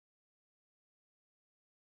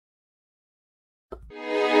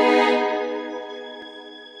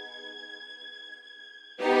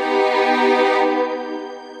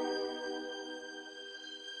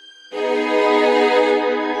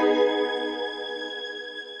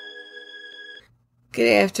Good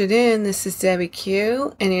afternoon, this is Debbie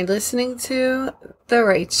Q, and you're listening to The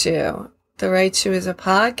Right Shoe. The Right Shoe is a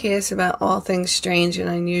podcast about all things strange and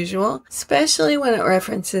unusual, especially when it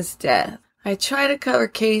references death. I try to cover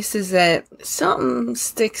cases that something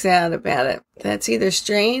sticks out about it that's either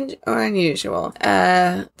strange or unusual.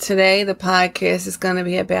 Today, the podcast is going to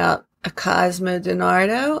be about a Cosmo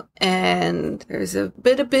Dinardo, and there's a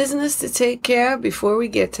bit of business to take care of before we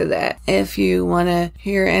get to that. If you want to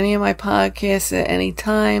hear any of my podcasts at any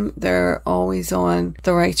time, they're always on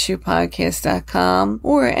therightshoepodcast.com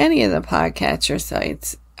or any of the podcatcher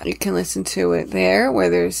sites. You can listen to it there, where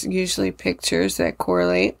there's usually pictures that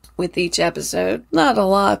correlate with each episode. Not a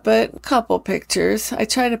lot, but a couple pictures. I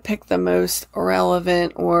try to pick the most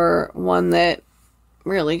relevant or one that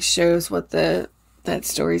really shows what that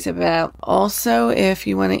story's about. Also, if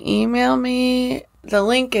you want to email me, the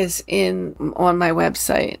link is on my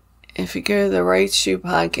website. If you go to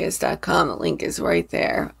therightshoepodcast.com, the link is right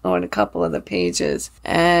there on a couple of the pages.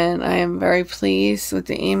 And I am very pleased with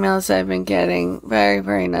the emails I've been getting. Very,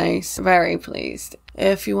 very nice. Very pleased.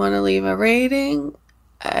 If you want to leave a rating,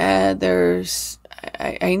 I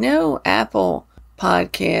know Apple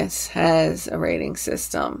Podcasts has a rating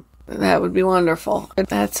system. That would be wonderful. But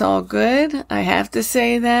that's all good. I have to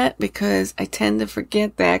say that because I tend to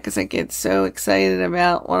forget that because I get so excited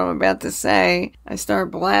about what I'm about to say. I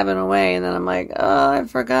start blabbing away and then I'm like, oh, I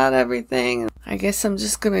forgot everything. I guess I'm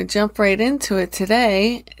just going to jump right into it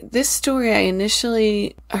today. This story I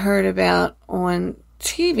initially heard about on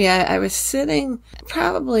TV. I was sitting,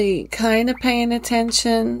 probably kind of paying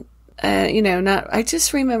attention. I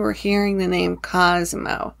just remember hearing the name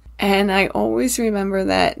Cosmo. And I always remember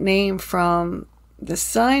that name from the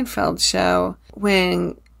Seinfeld show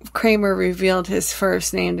when Kramer revealed his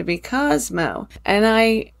first name to be Cosmo. And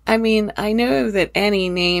I know that any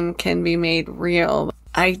name can be made real.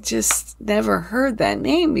 I just never heard that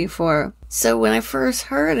name before. So when I first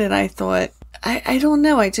heard it, I thought, I don't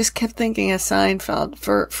know. I just kept thinking of Seinfeld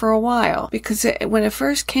for a while because when it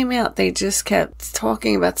first came out, they just kept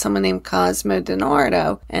talking about someone named Cosmo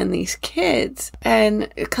Dinardo and these kids,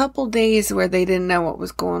 and a couple days where they didn't know what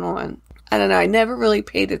was going on. I don't know. I never really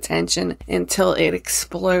paid attention until it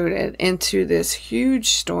exploded into this huge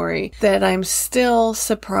story that I'm still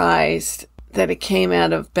surprised that it came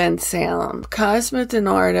out of Bensalem. Cosmo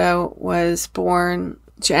Dinardo was born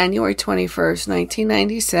January 21st,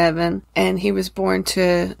 1997, and he was born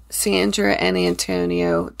to Sandra and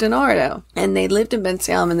Antonio Dinardo. And they lived in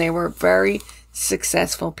Bensalem, and they were very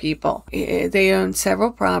successful people. They owned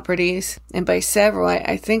several properties, and by several,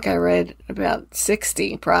 I think I read about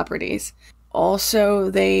 60 properties.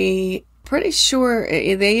 Also, pretty sure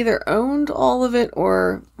they either owned all of it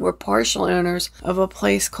or were partial owners of a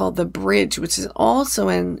place called The Bridge, which is also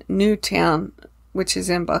in Newtown, which is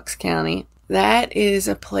in Bucks County. That is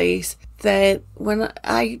a place that when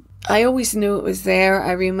I always knew it was there.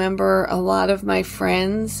 I remember a lot of my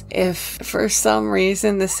friends, if for some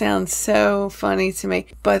reason, this sounds so funny to me,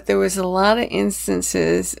 but there was a lot of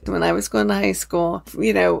instances when I was going to high school,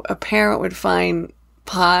 a parent would find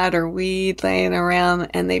pot or weed laying around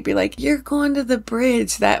and they'd be like, you're going to the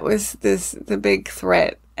bridge. That was the big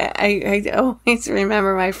threat. I always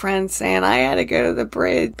remember my friends saying I had to go to the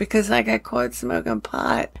bridge because I got caught smoking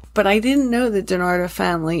pot. But I didn't know the Dinardo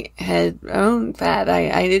family had owned that.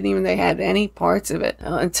 I didn't even know they had any parts of it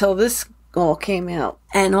until this all came out.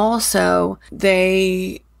 And also,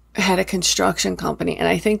 they had a construction company, and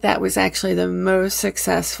I think that was actually the most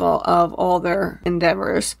successful of all their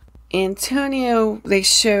endeavors. Antonio, they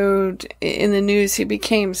showed in the news, he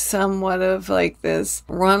became somewhat of like this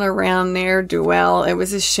run-around ne'er-do-well. It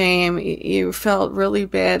was a shame. You felt really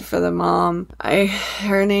bad for the mom.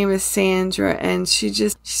 Her name is Sandra, and she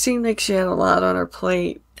seemed like she had a lot on her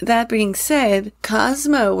plate. That being said,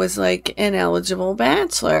 Cosmo was like an eligible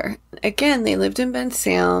bachelor. Again, they lived in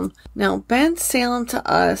Bensalem. Now, Bensalem to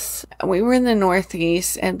us, we were in the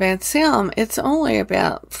Northeast, and Bensalem, it's only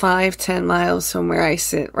about 5-10 miles from where I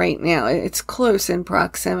sit right now. It's close in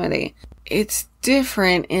proximity. It's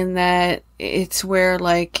different in that it's where,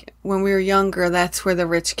 like, when we were younger, that's where the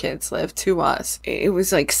rich kids lived to us. It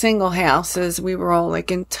was like single houses. We were all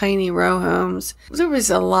like in tiny row homes. There was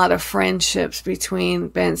a lot of friendships between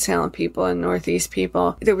Bensalem people and Northeast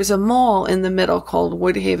people. There was a mall in the middle called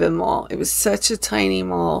Woodhaven Mall. It was such a tiny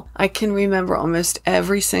mall. I can remember almost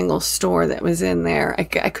every single store that was in there. I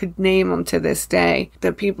could name them to this day.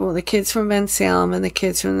 The kids from Bensalem and the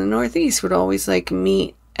kids from the Northeast would always like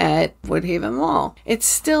meet at Woodhaven Mall. It's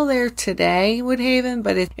still there today, Woodhaven,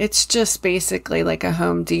 but it's just basically like a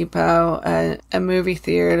Home Depot, a movie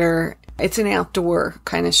theater, It's an outdoor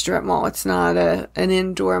kind of strip mall. It's not an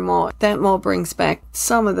indoor mall. That mall brings back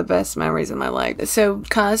some of the best memories of my life. So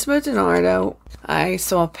Cosmo Dinardo, I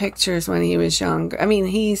saw pictures when he was younger. I mean,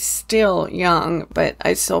 he's still young, but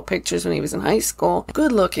I saw pictures when he was in high school.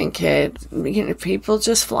 Good looking kid. You know, people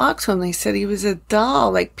just flocked to him. They said he was a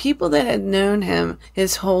doll. Like, people that had known him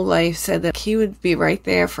his whole life said that he would be right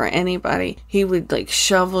there for anybody. He would like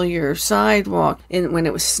shovel your sidewalk, and when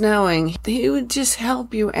it was snowing, he would just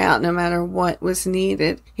help you out no matter what was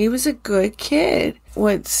needed. He was a good kid.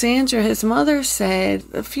 What Sandra, his mother, said,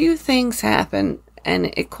 a few things happened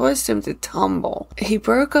and it caused him to tumble. He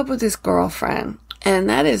broke up with his girlfriend, and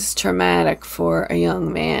that is traumatic for a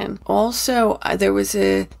young man. Also,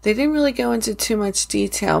 they didn't really go into too much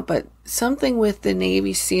detail, but something with the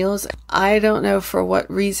Navy SEALs, I don't know for what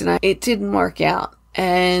reason, it didn't work out.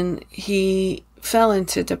 And he fell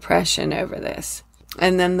into depression over this.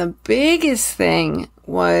 And then the biggest thing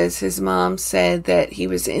was his mom said that he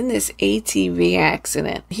was in this ATV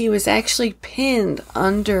accident. He was actually pinned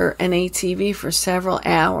under an ATV for several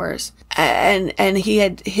hours. And he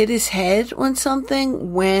had hit his head on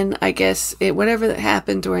something when, I guess, whatever that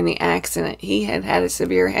happened during the accident, he had a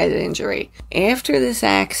severe head injury. After this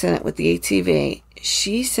accident with the ATV,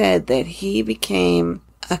 she said that he became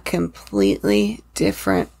a completely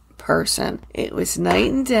different person. It was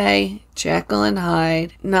night and day, Jekyll and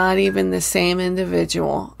Hyde, not even the same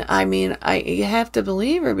individual. I mean, you have to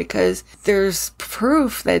believe her, because there's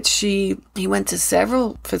proof that he went to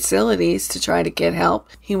several facilities to try to get help.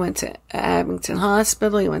 He went to Abington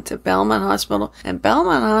Hospital, he went to Belmont Hospital, and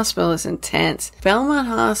Belmont Hospital is intense. Belmont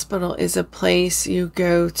Hospital is a place you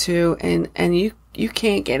go to and you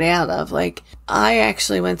can't get out of. Like, I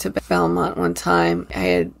actually went to Belmont one time. I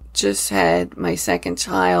had just had my second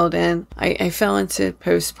child, and I fell into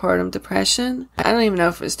postpartum depression. I don't even know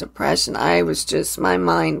if it was depression. My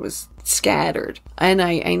mind was scattered, and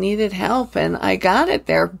I needed help, and I got it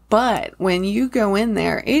there. But when you go in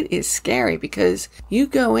there, it is scary, because you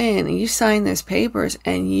go in and you sign those papers,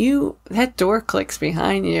 and that door clicks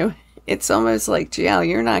behind you. It's almost like jail.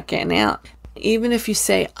 You're not getting out. Even if you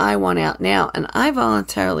say, I want out now. And I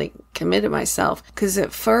voluntarily committed myself, because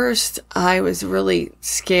at first I was really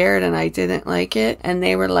scared and I didn't like it. And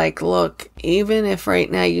they were like, look, even if right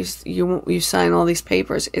now you sign all these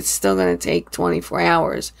papers, it's still going to take 24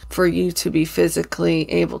 hours for you to be physically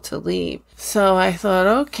able to leave. So I thought,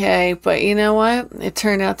 okay, but you know what? It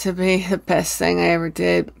turned out to be the best thing I ever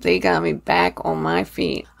did. They got me back on my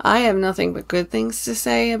feet. I have nothing but good things to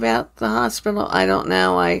say about the hospital. I don't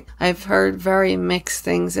know. I've heard very mixed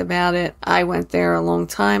things about it. I went there a long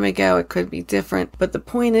time ago. It could be different. But the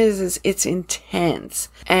point is it's intense.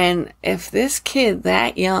 And if this kid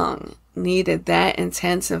that young needed that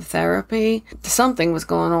intensive therapy, something was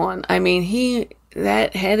going on. I mean,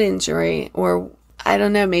 that head injury, or I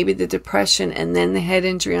don't know, maybe the depression and then the head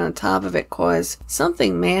injury on top of it, caused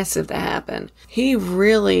something massive to happen. He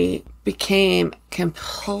really became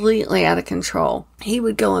completely out of control. He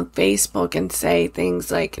would go on Facebook and say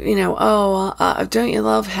things like, don't you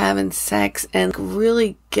love having sex? And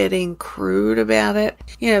really getting crude about it.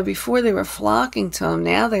 Before they were flocking to him,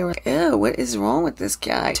 now they were, ew, what is wrong with this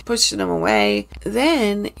guy? Pushing him away.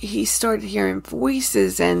 Then he started hearing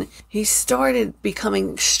voices, and he started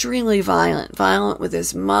becoming extremely violent with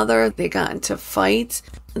his mother. They got into fights.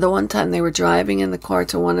 The one time they were driving in the car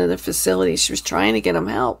to one of the facilities, she was trying to get him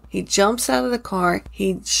help. He jumps out of the car.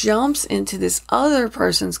 He jumps into this other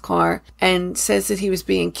person's car and says that he was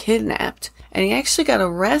being kidnapped. And he actually got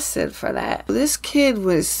arrested for that. This kid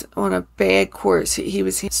was on a bad course. He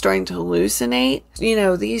was starting to hallucinate.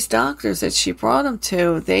 These doctors that she brought him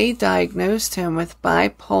to, they diagnosed him with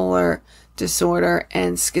bipolar disorder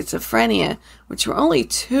and schizophrenia, which were only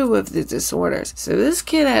two of the disorders. So this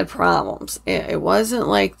kid had problems. It wasn't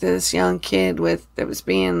like this young kid that was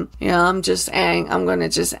being, I'm going to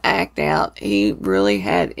just act out. He really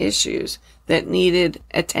had issues that needed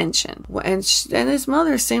attention. And his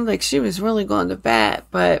mother seemed like she was really going to bat,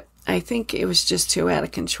 but I think it was just too out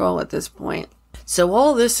of control at this point. So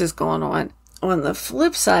all this is going on. On the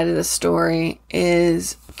flip side of the story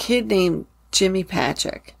is a kid named Jimmy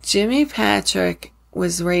Patrick. Jimmy Patrick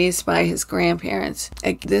was raised by his grandparents.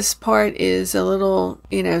 This part is a little,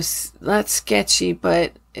 not sketchy,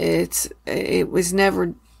 but it was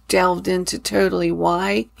never delved into totally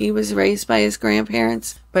why he was raised by his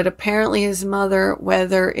grandparents. But apparently his mother,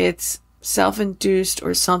 whether it's self-induced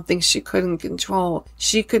or something she couldn't control,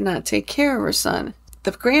 she could not take care of her son.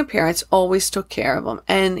 The grandparents always took care of him,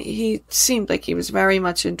 and he seemed like he was very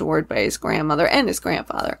much adored by his grandmother and his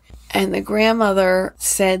grandfather. And the grandmother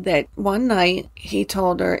said that one night he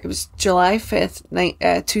told her, it was July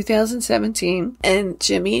 5th, 2017, and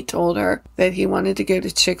Jimmy told her that he wanted to go to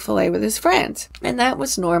Chick-fil-A with his friends. And that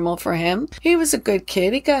was normal for him. He was a good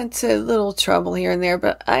kid. He got into a little trouble here and there,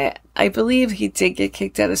 but I believe he did get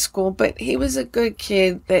kicked out of school, but he was a good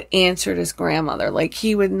kid that answered his grandmother. Like,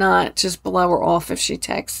 he would not just blow her off if she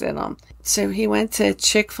texted him. So he went to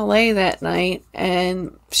Chick-fil-A that night,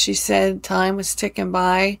 and she said time was ticking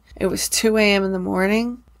by. It was 2 a.m. in the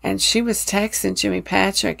morning, and she was texting Jimmy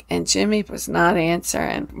Patrick, and Jimmy was not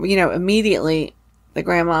answering. You know, immediately the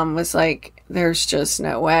grandmom was like, there's just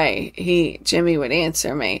no way Jimmy would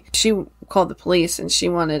answer me. She called the police, and she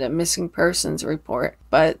wanted a missing persons report.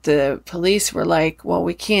 But the police were like, well,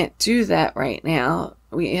 we can't do that right now.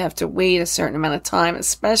 We have to wait a certain amount of time,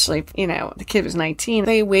 especially, you know, the kid was 19.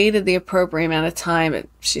 They waited the appropriate amount of time, but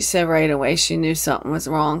she said right away she knew something was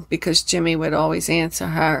wrong because Jimmy would always answer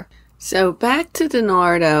her. So back to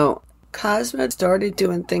Dinardo. Cosmo started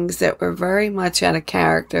doing things that were very much out of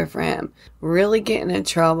character for him. Really getting in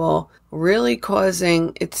trouble, really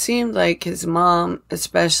causing, it seemed like his mom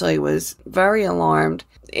especially was very alarmed,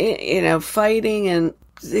 you know, fighting, and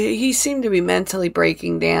he seemed to be mentally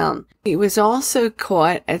breaking down. He was also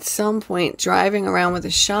caught at some point driving around with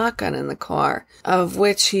a shotgun in the car, of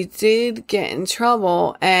which he did get in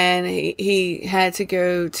trouble, and he had to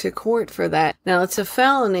go to court for that. Now, it's a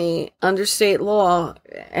felony under state law.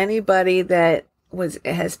 Anybody that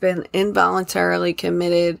has been involuntarily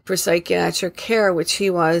committed for psychiatric care, which he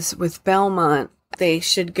was with Belmont, they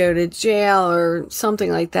should go to jail or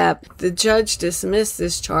something like that. The judge dismissed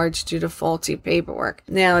this charge due to faulty paperwork.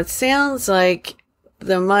 Now, it sounds like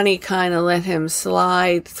the money kind of let him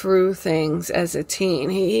slide through things as a teen.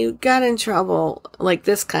 He got in trouble, like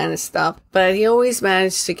this kind of stuff, but he always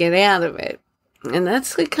managed to get out of it. And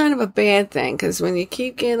that's like kind of a bad thing, because when you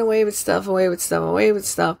keep getting away with stuff,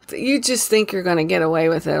 you just think you're going to get away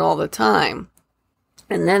with it all the time.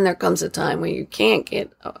 And then there comes a time where you can't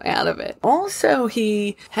get out of it. Also,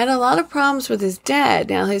 he had a lot of problems with his dad.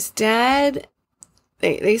 Now, his dad,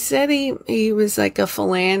 they said he was like a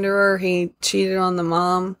philanderer. He cheated on the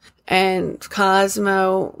mom. And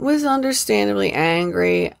Cosmo was understandably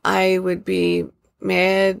angry. I would be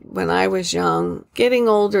mad when I was young. Getting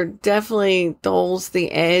older definitely dulls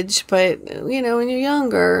the edge, but you know, when you're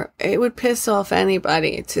younger, it would piss off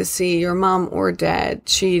anybody to see your mom or dad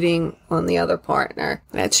cheating on the other partner.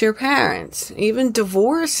 That's your parents. Even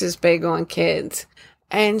divorce is big on kids.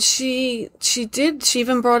 And she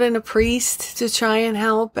even brought in a priest to try and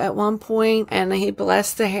help at one point, and he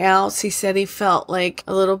blessed the house. He said he felt like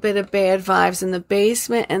a little bit of bad vibes in the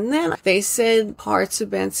basement, and then they said parts of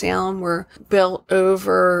Bensalem were built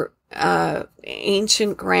over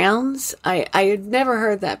ancient grounds. I had never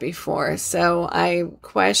heard that before, so I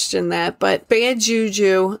questioned that. But bad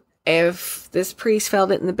juju. If this priest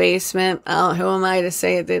felt it in the basement, who am I to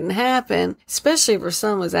say it didn't happen? Especially if her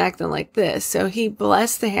son was acting like this. So he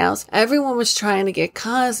blessed the house. Everyone was trying to get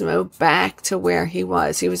Cosmo back to where he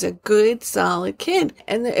was. He was a good, solid kid.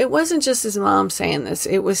 And it wasn't just his mom saying this.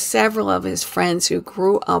 It was several of his friends who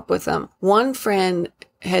grew up with him. One friend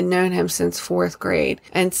had known him since 4th grade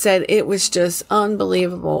and said it was just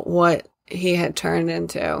unbelievable what he had turned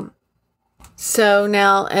into. So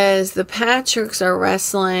now, as the Patricks are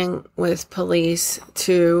wrestling with police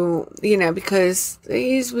to, you know, because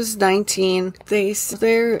he was 19,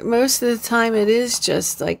 they're most of the time it is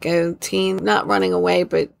just like a teen, not running away,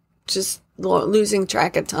 but just losing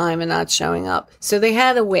track of time and not showing up. So they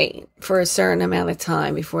had to wait for a certain amount of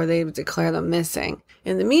time before they would declare them missing.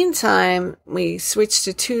 In the meantime, we switched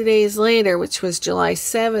to 2 days later, which was July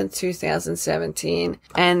 7th, 2017,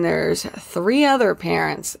 and there's 3 other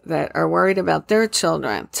parents that are worried about their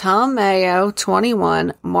children. Tom Mayo,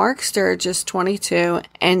 21, Mark Sturgis, 22,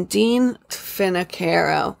 and Dean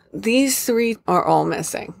Finocchiaro. These 3 are all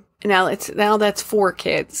missing. Now that's 4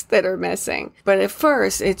 kids that are missing. But at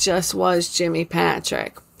first, it just was Jimmy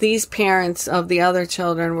Patrick. These parents of the other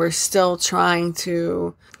children were still trying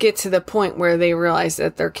to get to the point where they realized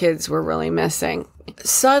that their kids were really missing.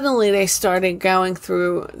 Suddenly, they started going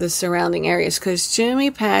through the surrounding areas because Jimmy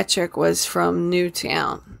Patrick was from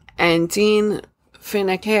Newtown and Dean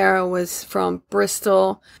Finocchiaro was from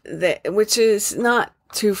Bristol, which is not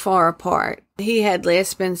too far apart. He had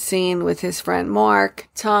last been seen with his friend Mark.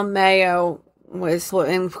 Tom Mayo was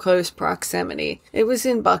in close proximity. It was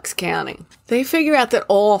in Bucks County. They figure out that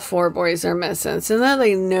all 4 boys are missing, so now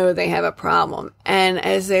they know they have a problem. And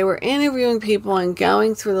as they were interviewing people and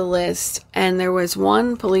going through the list, and there was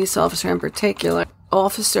one police officer in particular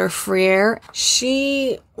Officer Freer.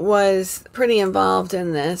 She was pretty involved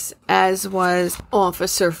in this, as was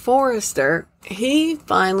Officer Forrester. He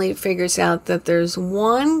finally figures out that there's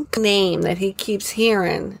one name that he keeps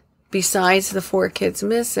hearing besides the 4 kids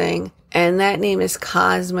missing, and that name is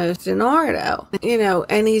Cosmo Dinardo.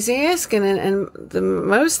 And he's asking, and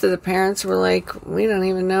most of the parents were like, we don't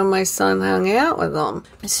even know my son hung out with them.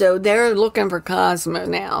 So they're looking for Cosmo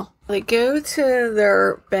now. They go to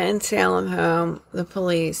their Bensalem home, the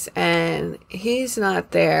police, and he's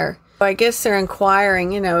not there. I guess they're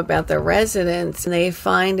inquiring, about the residents, and they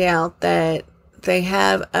find out that they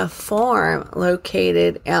have a farm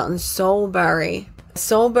located out in Soulbury.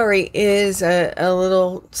 Soulbury is a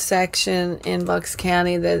little section in Bucks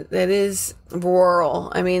County that is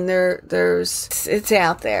rural. I mean, it's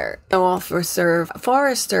out there. Officer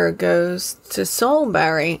Forrester goes to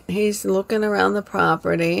Soulbury. He's looking around the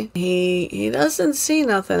property. He doesn't see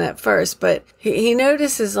nothing at first, but he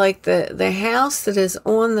notices like the house that is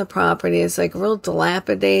on the property is like real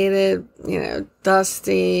dilapidated,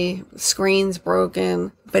 dusty, screens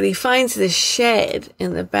broken. But he finds the shed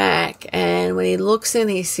in the back, and when he looks in,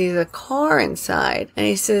 he sees a car inside. And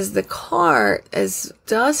he says the car, as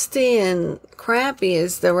dusty and crappy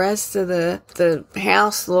as the rest of the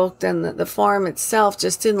house looked, and the farm itself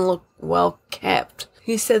just didn't look well kept.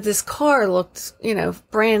 He said this car looked,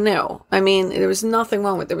 brand new. I mean, there was nothing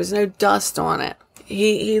wrong with it. There was no dust on it.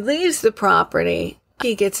 He leaves the property.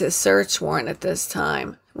 He gets a search warrant at this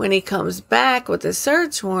time. When he comes back with the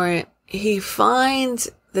search warrant, he finds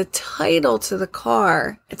the title to the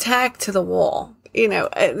car tacked to the wall.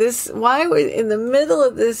 Why would, in the middle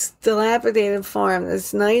of this dilapidated farm,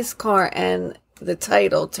 this nice car and the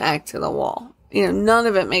title tacked to the wall? None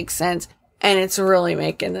of it makes sense. And it's really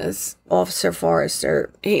making this Officer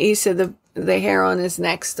Forrester, he said the hair on his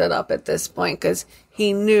neck stood up at this point, because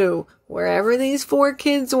he knew wherever these 4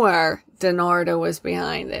 kids were, Dinardo was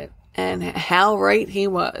behind it. And how right he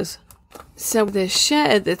was. So the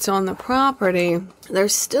shed that's on the property, they're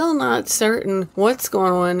still not certain what's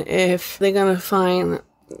going on, if they're going to find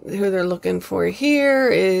who they're looking for here.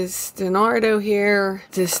 Is Dinardo here?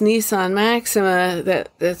 This Nissan Maxima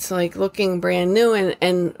that's like looking brand new,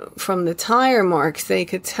 and from the tire marks, they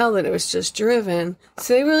could tell that it was just driven.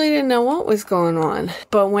 So they really didn't know what was going on.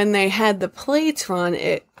 But when they had the plates run,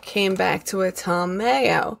 it came back to a Tom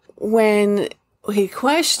Mayo. When he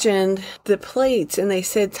questioned the plates and they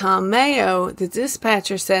said Tom Mayo, the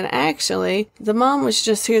dispatcher said, actually, the mom was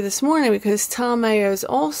just here this morning because Tom Mayo's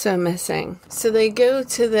also missing. So they go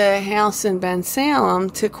to the house in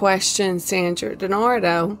Bensalem to question Sandra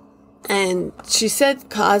Dinardo. And she said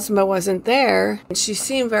Cosmo wasn't there. She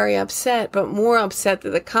seemed very upset, but more upset that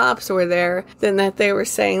the cops were there than that they were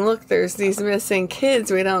saying, look, there's these missing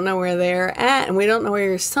kids. We don't know where they're at, and we don't know where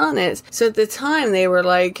your son is. So at the time, they were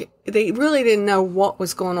like, they really didn't know what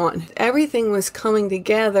was going on. Everything was coming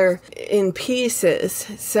together in pieces.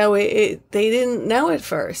 So they didn't know at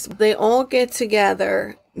first. They all get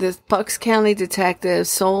together. The Bucks County detectives,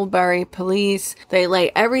 Soulbury police, they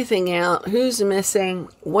lay everything out, who's missing,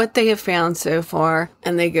 what they have found so far,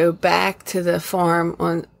 and they go back to the farm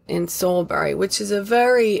in Soulbury, which is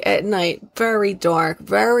at night, very dark,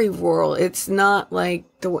 very rural. It's not like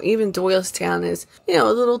even Doylestown is, a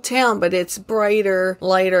little town, but it's brighter,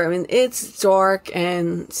 lighter. I mean, it's dark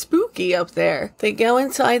and spooky up there. They go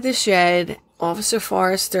inside the shed. Officer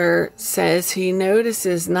Forrester says he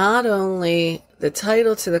notices not only the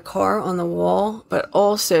title to the car on the wall, but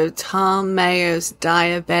also Tom Mayo's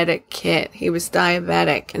diabetic kit. He was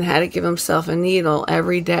diabetic and had to give himself a needle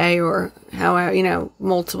every day, or however,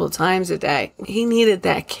 multiple times a day. He needed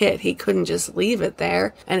that kit. He couldn't just leave it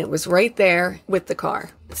there, and it was right there with the car.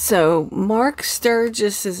 So Mark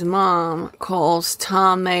Sturgis's mom calls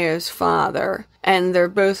Tom Mayo's father, and they're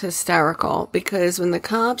both hysterical because when the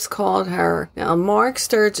cops called her, now Mark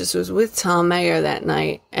Sturgis was with Tom Mayo that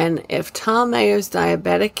night, and if Tom Mayo's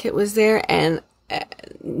diabetic kit was there and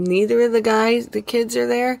neither of the kids are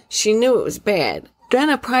there, she knew it was bad. Then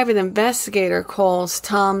a private investigator calls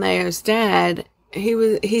Tom Mayo's dad.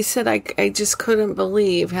 He said, I just couldn't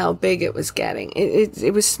believe how big it was getting.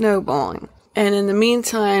 It was snowballing. And in the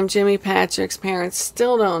meantime, Jimmy Patrick's parents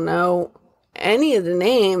still don't know any of the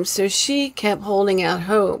names, so she kept holding out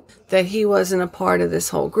hope that he wasn't a part of this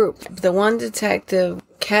whole group. The one detective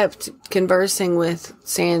kept conversing with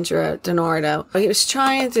Sandra Dinardo. He was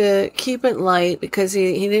trying to keep it light because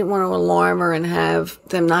he didn't want to alarm her and have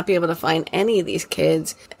them not be able to find any of these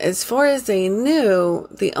kids. As far as they knew,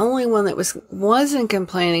 the only one that wasn't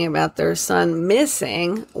complaining about their son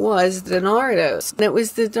missing was Dinardo's. And it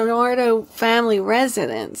was the Dinardo family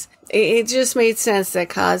residence. It just made sense that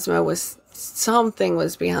Cosmo was something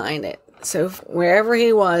was behind it. So wherever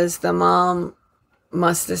he was, the mom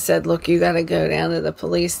must have said, look, you got to go down to the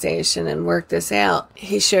police station and work this out.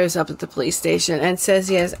 He shows up at the police station and says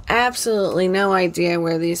he has absolutely no idea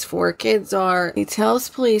where these 4 kids are. He tells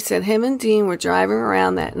police that him and Dean were driving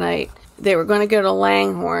around that night. They were going to go to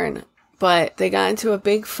Langhorne, but they got into a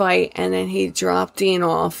big fight, and then he dropped Dean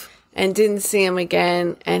off and didn't see him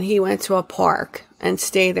again, and he went to a park and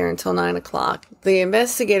stayed there until 9 o'clock. The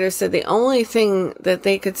investigators said the only thing that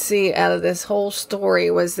they could see out of this whole story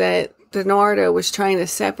was that Dinardo was trying to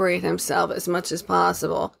separate himself as much as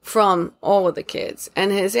possible from all of the kids.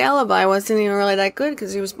 And his alibi wasn't even really that good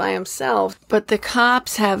because he was by himself. But the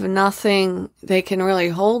cops have nothing they can really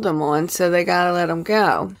hold him on, so they gotta let him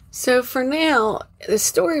go. So for now, the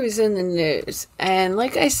story was in the news. And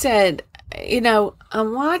like I said, you know,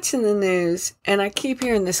 I'm watching the news and I keep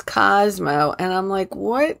hearing this Cosmo, and I'm like,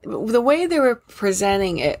 what? The way they were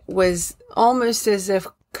presenting it was almost as if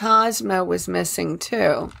Cosmo was missing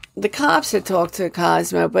too. The cops had talked to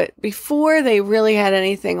Cosmo, but before they really had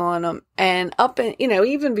anything on him, and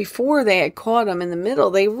even before they had caught him in the middle,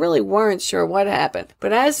 they really weren't sure what happened.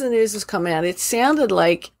 But as the news was coming out, it sounded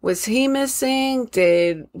like, was he missing?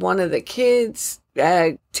 Did one of the kids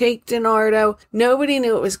take Dinardo? Nobody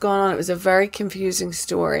knew what was going on. It was a very confusing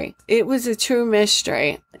story. It was a true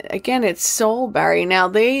mystery. Again, it's Soulberry. Now,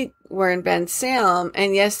 they were in Bensalem,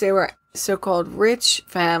 and yes, they were so-called rich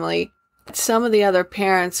family. Some of the other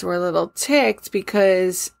parents were a little ticked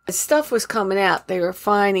because stuff was coming out. They were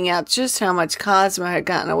finding out just how much Cosmo had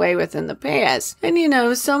gotten away with in the past. And, you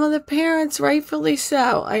know, some of the parents, rightfully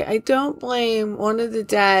so. I don't blame one of the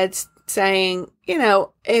dads saying, you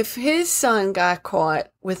know, if his son got caught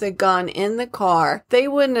with a gun in the car, they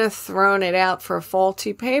wouldn't have thrown it out for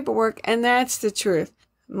faulty paperwork. And that's the truth.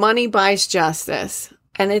 Money buys justice.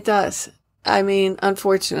 And it does. I mean,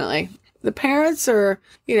 unfortunately. The parents are,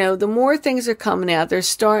 you know, the more things are coming out, they're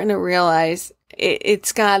starting to realize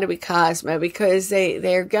it's got to be Cosmo, because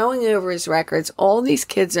they're going over his records. All these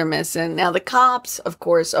kids are missing. Now, the cops, of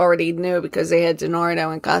course, already knew because they had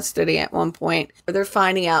Dinardo in custody at one point. They're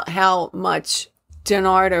finding out how much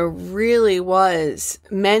Dinardo really was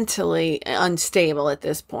mentally unstable at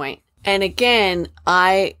this point. And again,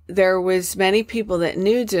 there was many people that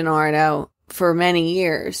knew Dinardo for many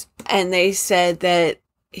years, and they said that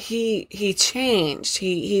he changed.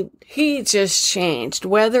 He just changed.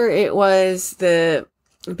 Whether it was the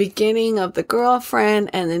beginning of the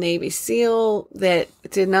girlfriend and the Navy SEAL that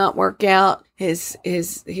did not work out. He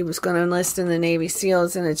was going to enlist in the Navy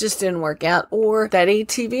SEALs and it just didn't work out. Or that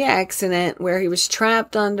ATV accident where he was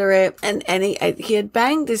trapped under it and he had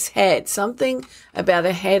banged his head. Something about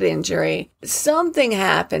a head injury. Something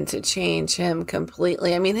happened to change him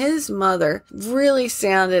completely. I mean, his mother really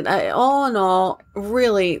sounded, all in all,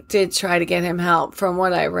 really did try to get him help from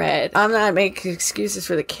what I read. I'm not making excuses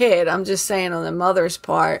for the kid. I'm just saying on the mother's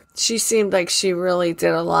part, she seemed like she really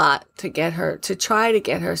did a lot to try to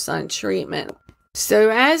get her son treatment. So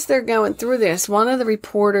as they're going through this, one of the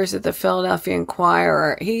reporters at the Philadelphia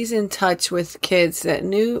Inquirer, he's in touch with kids that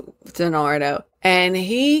knew Dinardo. And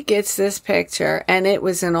he gets this picture, and it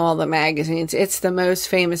was in all the magazines. It's the most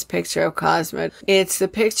famous picture of Cosmo. It's the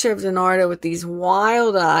picture of Dinardo with these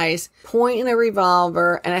wild eyes, pointing a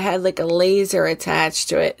revolver, and it had like a laser attached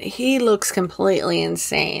to it. He looks completely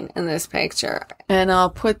insane in this picture. And I'll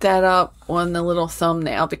put that up on the little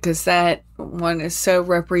thumbnail because that one is so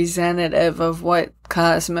representative of what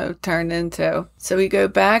Cosmo turned into. So we go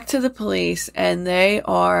back to the police, and they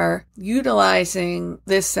are utilizing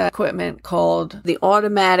this equipment called the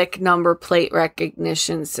automatic number plate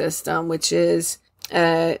recognition system, which is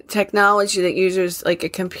technology that uses like a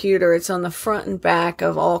computer. It's on the front and back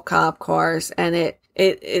of all cop cars, and it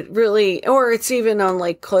really, or it's even on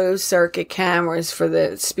like closed circuit cameras for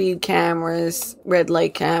the speed cameras, red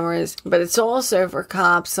light cameras, but it's also for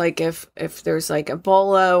cops, like if there's like a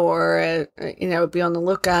bolo or be on the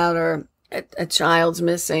lookout or a child's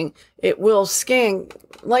missing, it will scan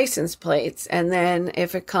license plates, and then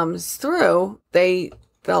if it comes through,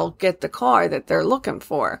 they'll get the car that they're looking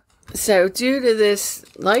for. So due to this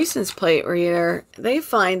license plate reader, they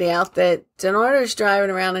find out that Dinardo's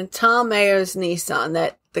driving around in Tom Mayo's Nissan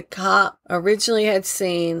that the cop originally had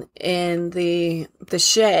seen in the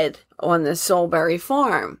shed on the Soulberry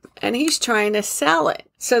farm, and he's trying to sell it.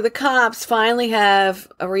 So the cops finally have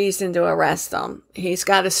a reason to arrest him. He's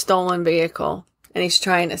got a stolen vehicle, and he's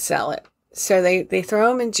trying to sell it. So they throw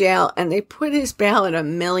him in jail, and they put his bail at $1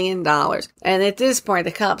 million. And at this point,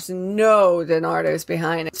 the cops know Dinardo's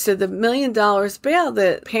behind it. So the $1 million bail,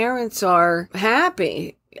 the parents are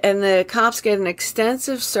happy, and the cops get an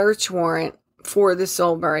extensive search warrant for the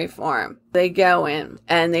Soulberry farm. They go in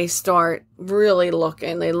and they start really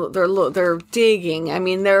looking. They're digging. I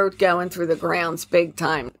mean, they're going through the grounds big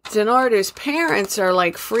time. Dinardo's parents are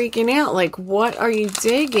like freaking out. Like, what are you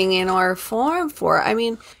digging in our farm for? I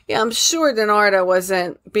mean, yeah, I'm sure Dinardo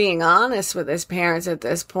wasn't being honest with his parents at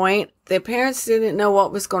this point. The parents didn't know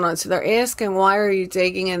what was going on. So they're asking, why are you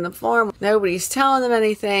digging in the farm? Nobody's telling them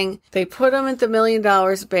anything. They put him into $1 million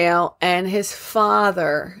bail, and his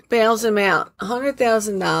father bails him out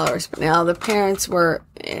 $100,000. Now, the parents were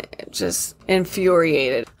just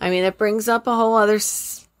infuriated. I mean, it brings up a whole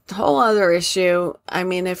other issue. I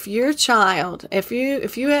mean, if your child, if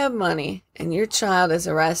you have money and your child is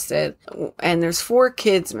arrested and there's 4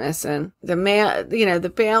 kids missing,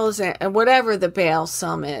 the bail is, whatever the bail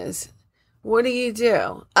sum is, what do you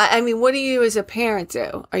do? I mean, what do you as a parent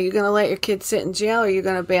do? Are you going to let your kid sit in jail, or are you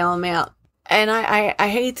going to bail them out? And I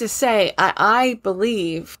hate to say, I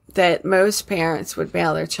believe that most parents would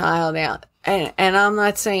bail their child out. And I'm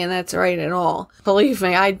not saying that's right at all. Believe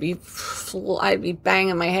me, I'd be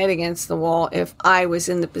banging my head against the wall if I was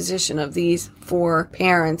in the position of these 4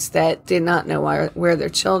 parents that did not know where their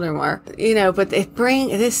children were. But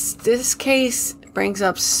this case brings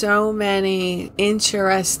up so many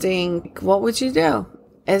interesting. What would you do?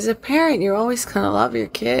 As a parent, you're always gonna love your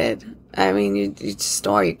kid. I mean, you just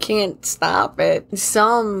are. You can't stop it.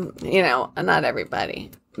 Some, not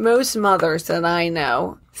everybody. Most mothers that I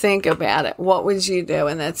know think about it. What would you do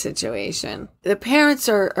in that situation? The parents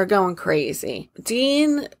are going crazy.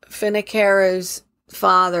 Dean Finicaro's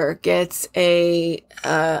father gets a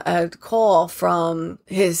call from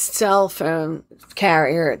his cell phone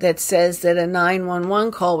carrier that says that a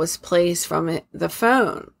 911 call was placed from the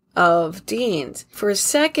phone of Dean's. For a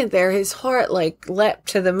second there, his heart leapt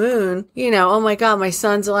to the moon. Oh my God, my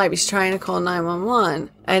son's alive. He's trying to call 911.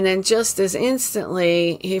 And then just as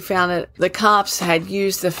instantly, he found that the cops had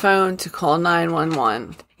used the phone to call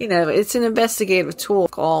 911. It's an investigative tool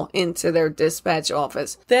call into their dispatch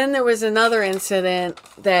office. Then there was another incident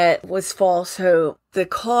that was false hope. The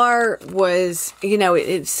car was,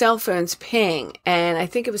 its cell phones ping. And I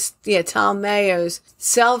think it was, Tom Mayo's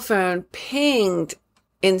cell phone pinged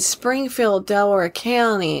in Springfield, Delaware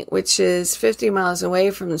County, which is 50 miles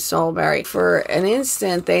away from Salisbury. For an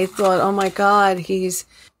instant, they thought, oh my God, he's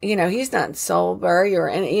not in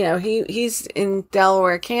Salisbury he's in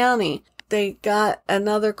Delaware County. They got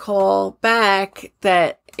another call back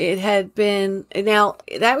that it had been, now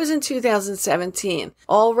that was in 2017.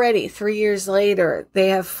 Already 3 years later, they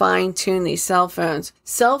have fine-tuned these cell phones.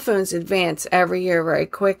 Cell phones advance every year very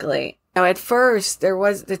quickly. Now, at first,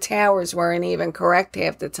 the towers weren't even correct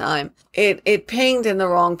half the time. It pinged in the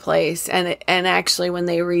wrong place, and actually when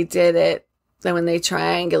they redid it, then when they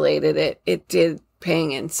triangulated it, it did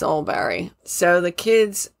ping in Salisbury. So the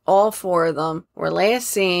kids, all 4 of them, were last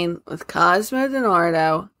seen with Cosmo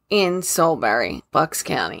Dinardo in Salisbury, Bucks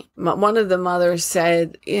County. One of the mothers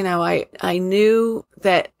said, I knew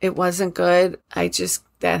that it wasn't good.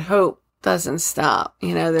 That hope doesn't stop.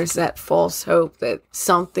 There's that false hope that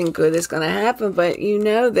something good is going to happen, but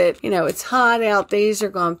that, it's hot out, days are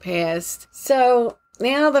gone past. So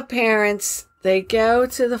now the parents, they go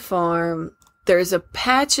to the farm. There's a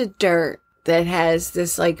patch of dirt that has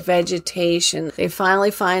this vegetation. They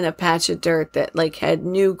finally find a patch of dirt that had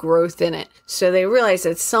new growth in it. So they realize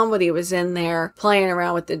that somebody was in there playing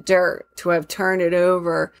around with the dirt to have turned it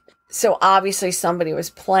over. So obviously somebody was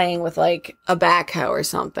playing with a backhoe or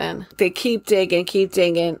something. They keep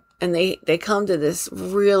digging, and they come to this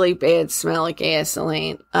really bad smell of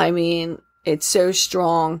gasoline. I mean, it's so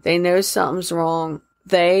strong. They know something's wrong.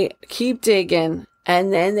 They keep digging,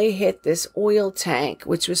 and then they hit this oil tank,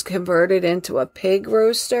 which was converted into a pig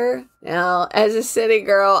roaster. Now, as a city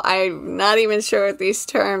girl, I'm not even sure what these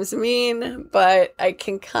terms mean, but I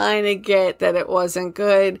can kind of get that it wasn't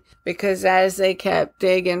good, because as they kept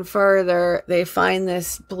digging further, they find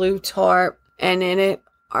this blue tarp, and in it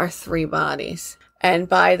are 3 bodies. And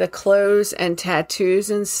by the clothes and tattoos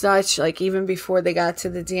and such, even before they got to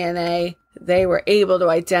the DNA, they were able to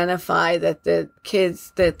identify that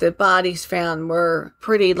the bodies found were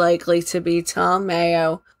pretty likely to be Tom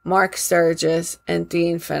Mayo, Mark Sturgis, and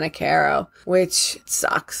Dean Finicaro, which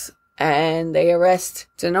sucks. And they arrest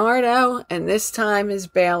Dinardo, and this time his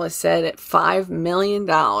bail is set at $5 million.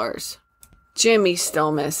 Jimmy's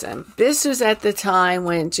still missing. This was at the time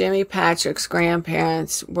when Jimmy Patrick's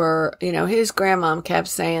grandparents were, his grandmom kept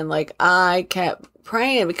saying, I kept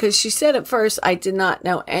praying, because she said at first, I did not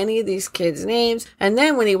know any of these kids' names. And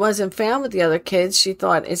then when he wasn't found with the other kids, she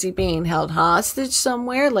thought, is he being held hostage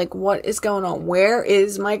somewhere? What is going on? Where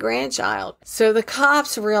is my grandchild? So the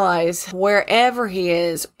cops realize wherever he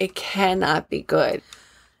is, it cannot be good.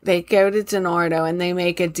 They go to Dinardo and they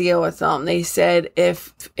make a deal with him. They said,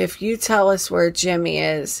 if you tell us where Jimmy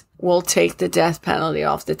is, we'll take the death penalty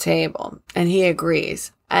off the table. And he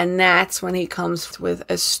agrees. And that's when he comes with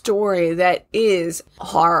a story that is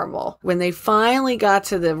horrible. When they finally got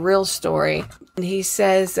to the real story, he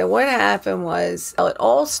says that what happened was, it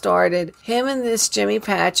all started, him and this Jimmy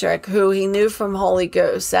Patrick, who he knew from Holy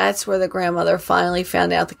Ghost. That's where the grandmother finally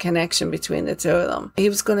found out the connection between the two of them. He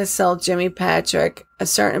was going to sell Jimmy Patrick a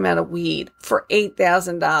certain amount of weed for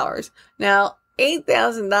 $8,000. Now,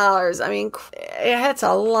 $8,000, I mean, that's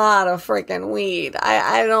a lot of freaking weed.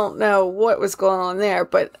 I don't know what was going on there,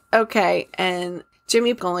 but okay. And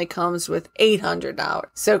Jimmy only comes with $800.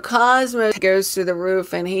 So Cosmo goes through the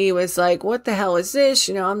roof and he was like, what the hell is this?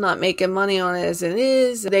 You know, I'm not making money on it as it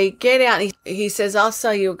is. They get out and he says, I'll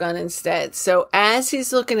sell you a gun instead. So as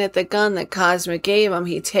he's looking at the gun that Cosmo gave him,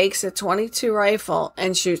 he takes a .22 rifle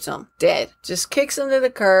and shoots him dead. Just kicks him to the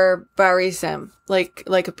curb, buries him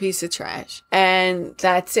like a piece of trash. And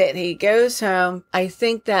that's it. He goes home. I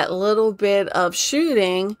think that little bit of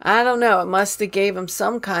shooting, I don't know, it must have gave him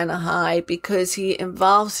some kind of high, because he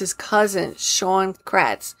involves his cousin, Sean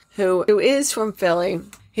Kratz, who is from Philly.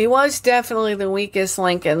 He was definitely the weakest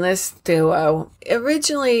link in this duo.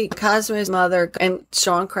 Originally, Cosmo's mother and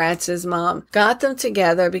Sean Kratz's mom got them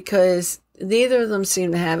together because neither of them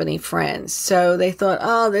seemed to have any friends. So they thought,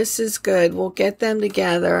 oh, this is good. We'll get them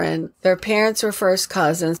together. And their parents were first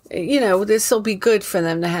cousins. You know, this will be good for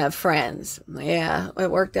them to have friends. Yeah, it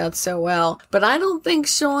worked out so well. But I don't think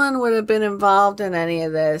Sean would have been involved in any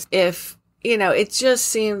of this if, you know, it just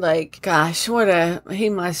seemed like, gosh, he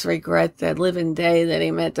must regret that living day that he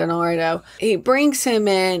met Dinardo. He brings him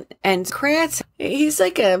in, and Kratz, he's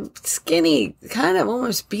like a skinny, kind of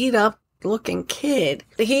almost beat up looking kid.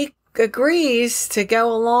 He agrees to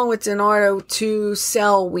go along with Dinardo to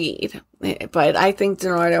sell weed. But I think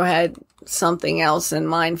Dinardo had something else in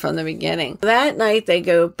mind from the beginning. That night they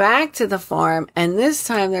go back to the farm, and this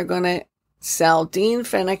time they're going to sell Dean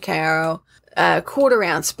Finocchiaro quarter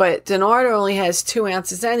ounce, but Dinardo only has 2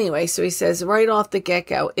 ounces anyway, so he says right off the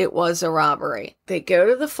get-go, it was a robbery. They go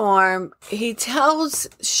to the farm. He tells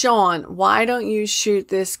Sean, why don't you shoot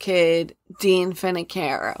this kid, Dean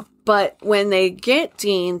Finocchiaro? But when they get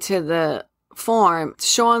Dean to the farm,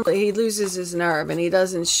 Sean, he loses his nerve and he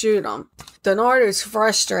doesn't shoot him. Dinardo's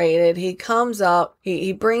frustrated. He comes up,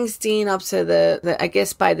 he brings Dean up to the I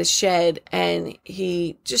guess by the shed, and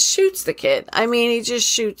he just shoots the kid. I mean, he just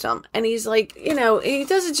shoots him. And he's like, you know, he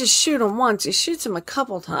doesn't just shoot him once, he shoots him a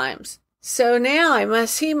couple times. So now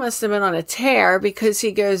he must have been on a tear, because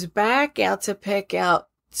he goes back out to pick out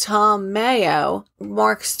Tom Mayo.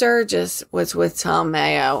 Mark Sturgis was with Tom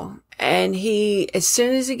Mayo. And as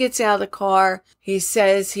soon as he gets out of the car, he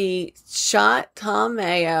says he shot Tom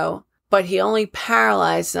Mayo, but he only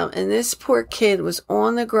paralyzed him. And this poor kid was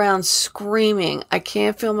on the ground screaming, I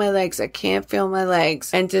can't feel my legs, I can't feel my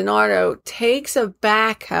legs. And Dinardo takes a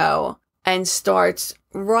backhoe and starts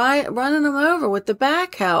running him over with the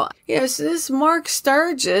backhoe. You know, so this Mark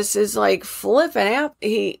Sturgis is like flipping out.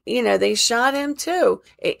 They shot him too.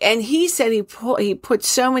 And he said he put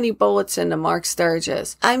so many bullets into Mark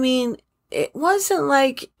Sturgis. I mean, it wasn't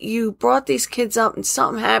like you brought these kids up and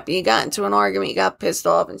something happened, you got into an argument, you got pissed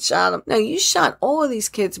off and shot them. No, you shot all of these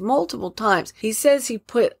kids multiple times. He says he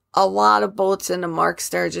put a lot of bullets into Mark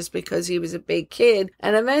Sturgis because he was a big kid,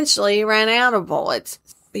 and eventually he ran out of bullets.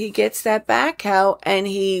 He gets that backhoe and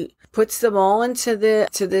he puts them all into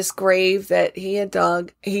this grave that he had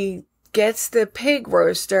dug. He gets the pig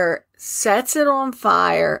roaster, sets it on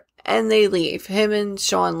fire, and they leave. Him and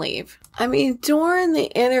Sean leave. I mean, during the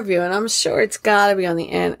interview, and I'm sure it's got to be on the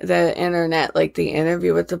internet, like the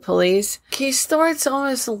interview with the police, he starts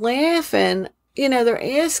almost laughing. You know,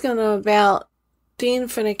 they're asking him about Dean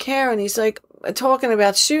Finocchiaro, and he's like, talking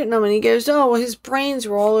about shooting him, and he goes, oh, well, his brains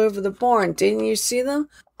were all over the barn. Didn't you see them?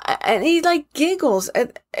 And he like giggles.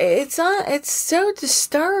 It's so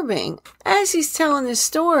disturbing. As he's telling the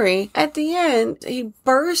story, at the end, he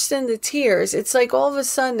bursts into tears. It's like all of a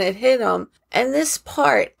sudden it hit him. And this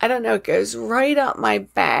part, I don't know, it goes right up my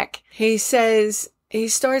back. He says, he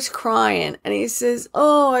starts crying and he says,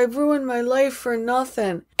 oh, I ruined my life for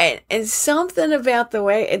nothing. And something about the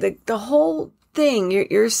way, the whole thing,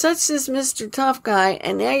 you're such this Mr. Tough guy,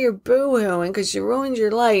 and now you're boo-hooing because you ruined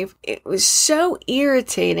your life. It was so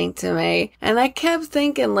irritating to me, and I kept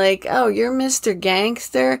thinking like, oh, you're Mr.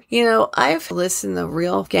 Gangster. You know, I've listened to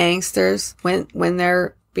real gangsters when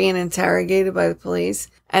they're being interrogated by the police,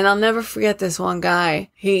 and I'll never forget this one guy.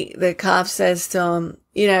 The cop says to him,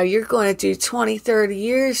 you know, you're going to do 20, 30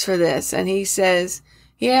 years for this, and he says,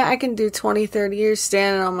 yeah, I can do 20, 30 years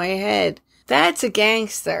standing on my head. That's a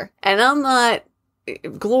gangster. And I'm not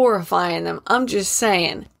glorifying them. I'm just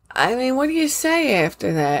saying. I mean, what do you say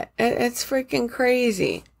after that? It's freaking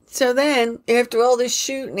crazy. So then, after all this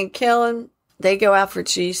shooting and killing, they go out for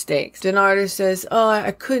cheesesteaks. Dinardo says, oh,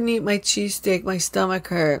 I couldn't eat my cheesesteak. My stomach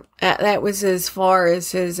hurt. That was as far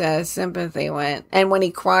as his sympathy went. And when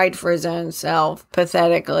he cried for his own self,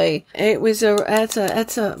 pathetically,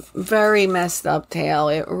 that's a very messed up tale.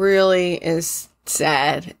 It really is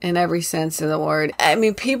sad in every sense of the word. I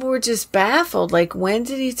mean, people were just baffled. Like, when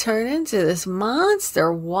did he turn into this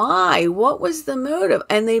monster? Why? What was the motive?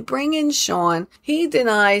 And they bring in Sean. He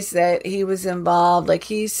denies that he was involved. Like,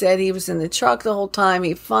 he said he was in the truck the whole time.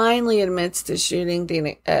 He finally admits to shooting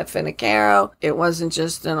Finocchiaro. It wasn't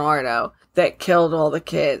just Dinardo that killed all the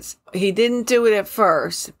kids. He didn't do it at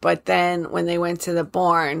first, but then when they went to the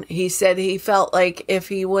barn, he said he felt like if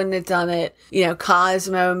he wouldn't have done it,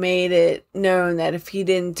 Cosmo made it known that if he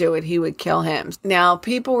didn't do it, he would kill him. Now,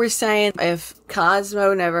 people were saying if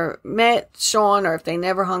Cosmo never met Sean or if they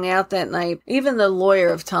never hung out that night, even the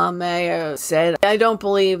lawyer of Tom Mayo said, I don't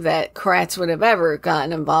believe that Kratz would have ever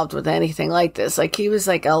gotten involved with anything like this. Like, he was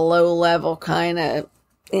like a low-level kind of,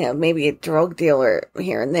 maybe a drug dealer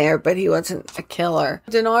here and there, but he wasn't a killer.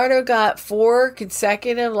 Dinardo got 4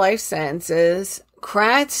 consecutive life sentences.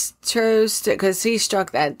 Kratz chose to, because he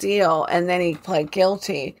struck that deal, and then he pled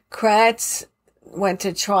guilty. Kratz went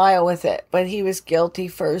to trial with it, but he was guilty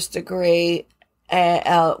first degree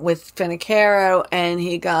with Finocchiaro, and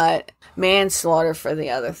he got manslaughter for the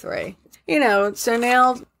other 3. So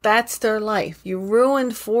now that's their life. You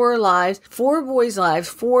ruined 4 lives, 4 boys' lives,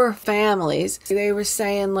 4 families. They were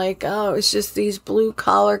saying like, oh, it's just these blue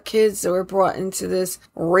collar kids that were brought into this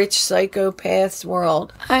rich psychopath's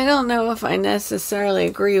world. I don't know if I necessarily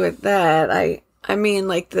agree with that. I mean,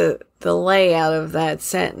 like the layout of that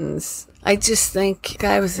sentence. I just think the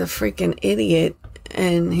guy was a freaking idiot.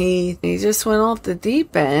 And he just went off the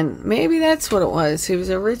deep end. Maybe that's what it was. He was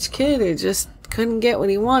a rich kid who just couldn't get what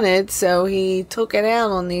he wanted, so he took it out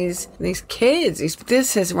on these kids.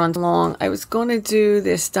 This has run long. I was going to do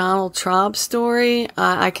this Donald Trump story.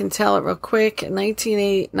 I can tell it real quick. In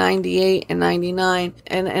 1998 and 99,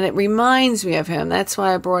 and it reminds me of him. That's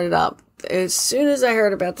why I brought it up. As soon as I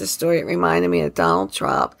heard about this story, it reminded me of Donald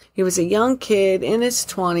Trump. He was a young kid in his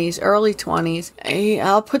 20s, early 20s.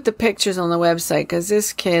 I'll put the pictures on the website because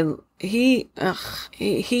this kid, he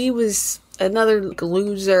was another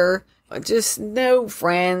loser. Just no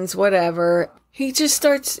friends, whatever. He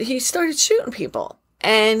started shooting people.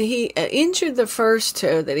 And he injured the first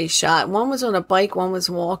 2 that he shot. One was on a bike, one was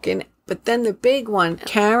walking. But then the big one,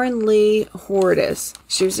 Karen Lee Hortis.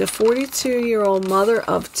 She was a 42-year-old mother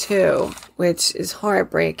of 2, which is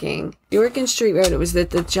heartbreaking. York Street Road, it was at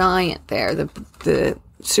the Giant there, the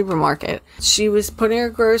supermarket. She was putting her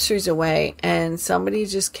groceries away, and somebody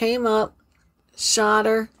just came up, shot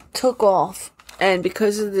her, took off. And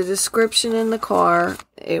because of the description in the car,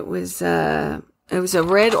 it was a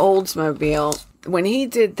red Oldsmobile. When he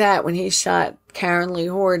did that, when he shot Karen Lee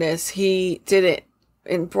Hortis, he did it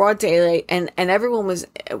in broad daylight, and everyone was,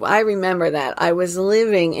 I remember that. I was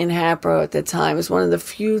living in Hapro at the time. It was one of the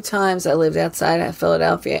few times I lived outside of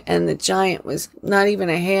Philadelphia, and the Giant was not even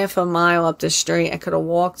a half a mile up the street. I could have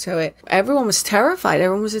walked to it. Everyone was terrified.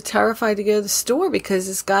 Everyone was terrified to go to the store because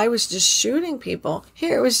this guy was just shooting people.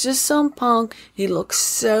 Here, it was just some punk. He looked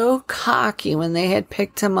so cocky when they had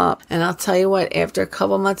picked him up. And I'll tell you what, after a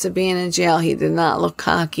couple months of being in jail, he did not look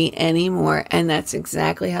cocky anymore. And that's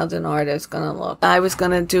exactly how Dinardo's going to look. I was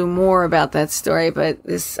going to do more about that story, but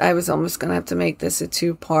I was almost going to have to make this a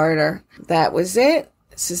 2-parter. That was it.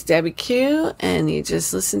 This is Debbie Q, and you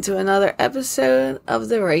just listened to another episode of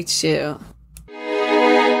The Right Shoe.